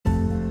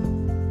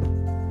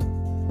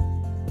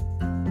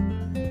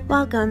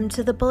Welcome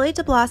to the Bully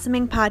to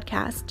Blossoming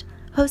podcast,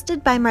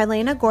 hosted by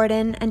Marlena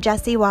Gordon and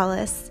Jessie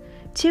Wallace,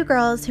 two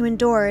girls who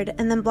endured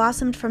and then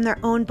blossomed from their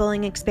own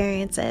bullying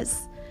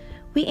experiences.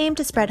 We aim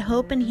to spread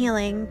hope and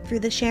healing through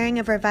the sharing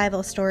of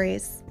revival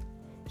stories.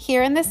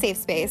 Here in this safe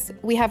space,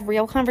 we have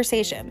real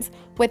conversations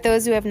with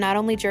those who have not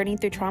only journeyed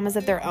through traumas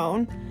of their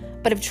own,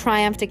 but have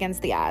triumphed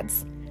against the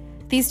odds.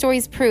 These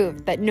stories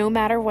prove that no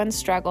matter one's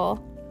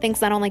struggle,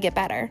 things not only get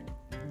better,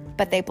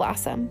 but they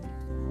blossom.